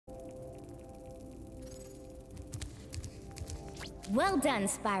Well done,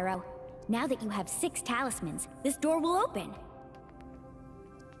 Spyro. Now that you have 6 talismans, this door will open.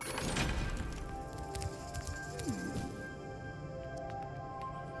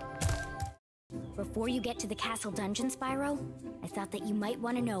 Before you get to the castle dungeon, Spyro, I thought that you might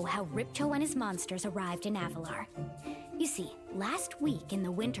want to know how Ripto and his monsters arrived in Avalar. You see, last week in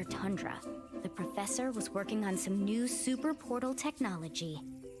the winter tundra, the professor was working on some new super portal technology.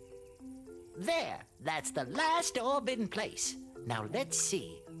 There, that's the last orb in place. Now let's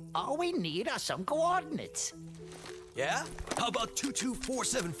see. All we need are some coordinates. Yeah? How about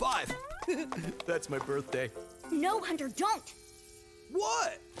 22475? That's my birthday. No, Hunter, don't!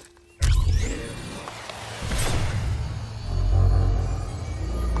 What?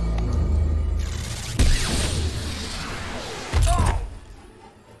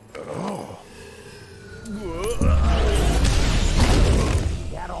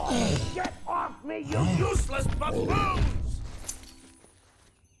 Get off me, you useless buffoons!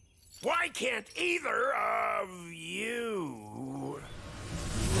 Why can't either of you?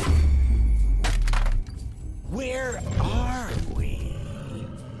 Where are we?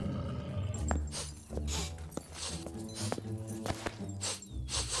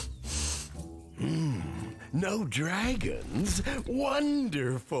 No dragons?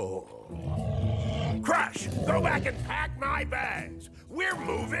 Wonderful. Crush, go back and pack my bags. We're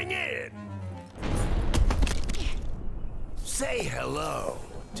moving in. Say hello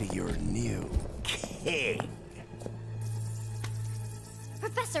to your new king.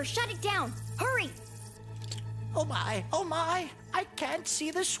 Professor, shut it down! Hurry! Oh my, I can't see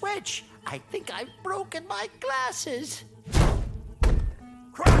the switch. I think I've broken my glasses.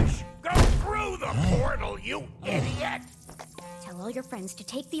 Crush, go through the portal, you idiot! Tell all your friends to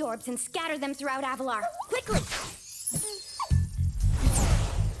take the orbs and scatter them throughout Avalar. Quickly!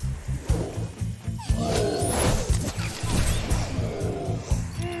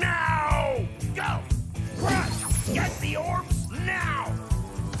 Now! Go! Crush, get the orbs now!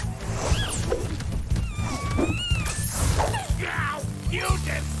 Now, you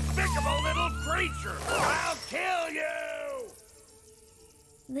despicable little creature! I'll kill you!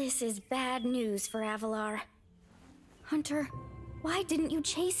 This is bad news for Avalar. Hunter, why didn't you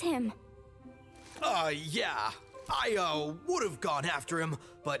chase him? Yeah. I, would have gone after him,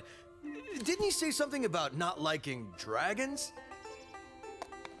 but didn't he say something about not liking dragons?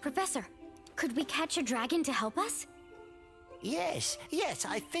 Professor, could we catch a dragon to help us? Yes,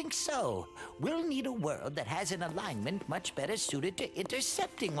 I think so. We'll need a world that has an alignment much better suited to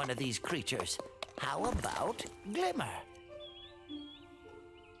intercepting one of these creatures. How about Glimmer?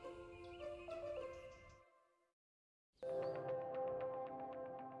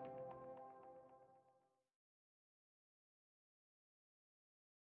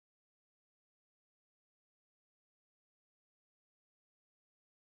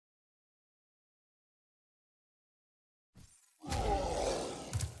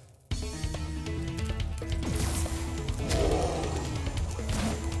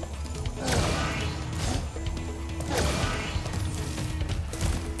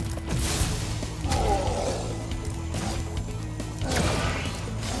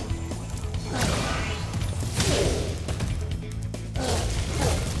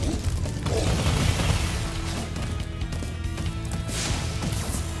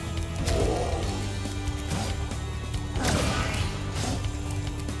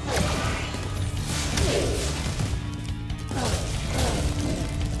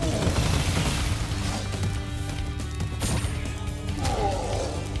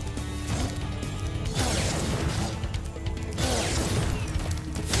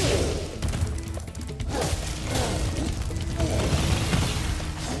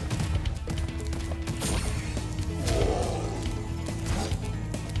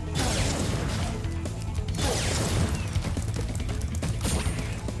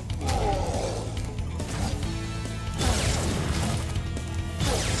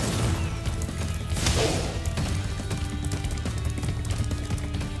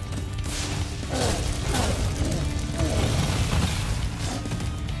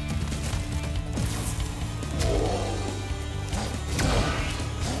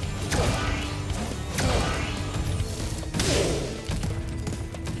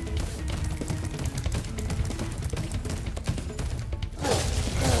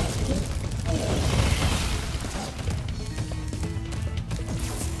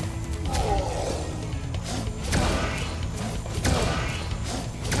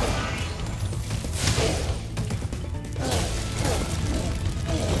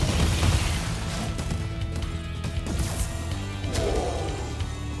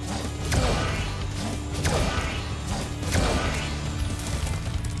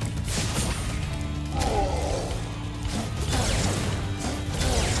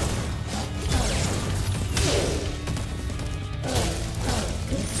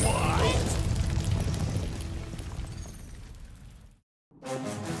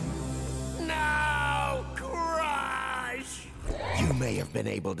 have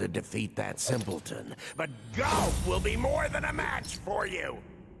been able to defeat that simpleton, but golf will be more than a match for you!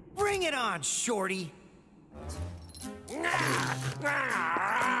 Bring it on, Shorty!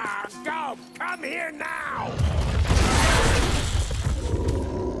 Golf, come here now!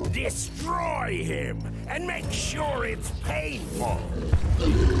 Destroy him, and make sure it's painful!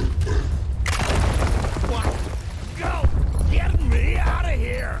 What? Go! Get me out of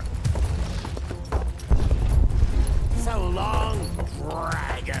here! So long,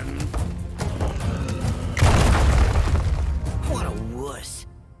 dragon! What a wuss.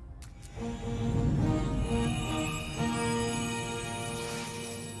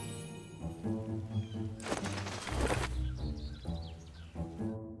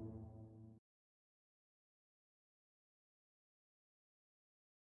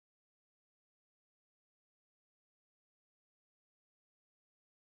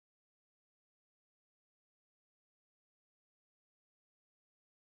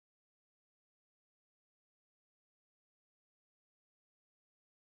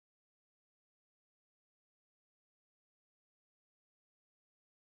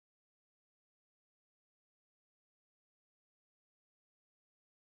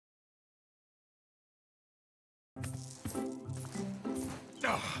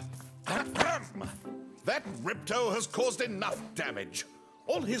 That Ripto has caused enough damage.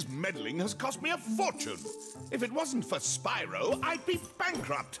 All his meddling has cost me a fortune. If it wasn't for Spyro, I'd be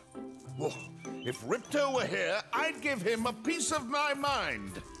bankrupt. Oh, if Ripto were here, I'd give him a piece of my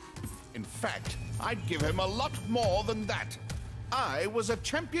mind. In fact, I'd give him a lot more than that. I was a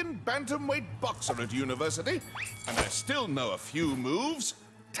champion bantamweight boxer at university, and I still know a few moves.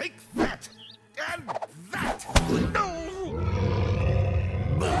 Take that, and that. No!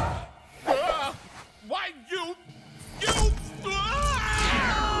 Why, you...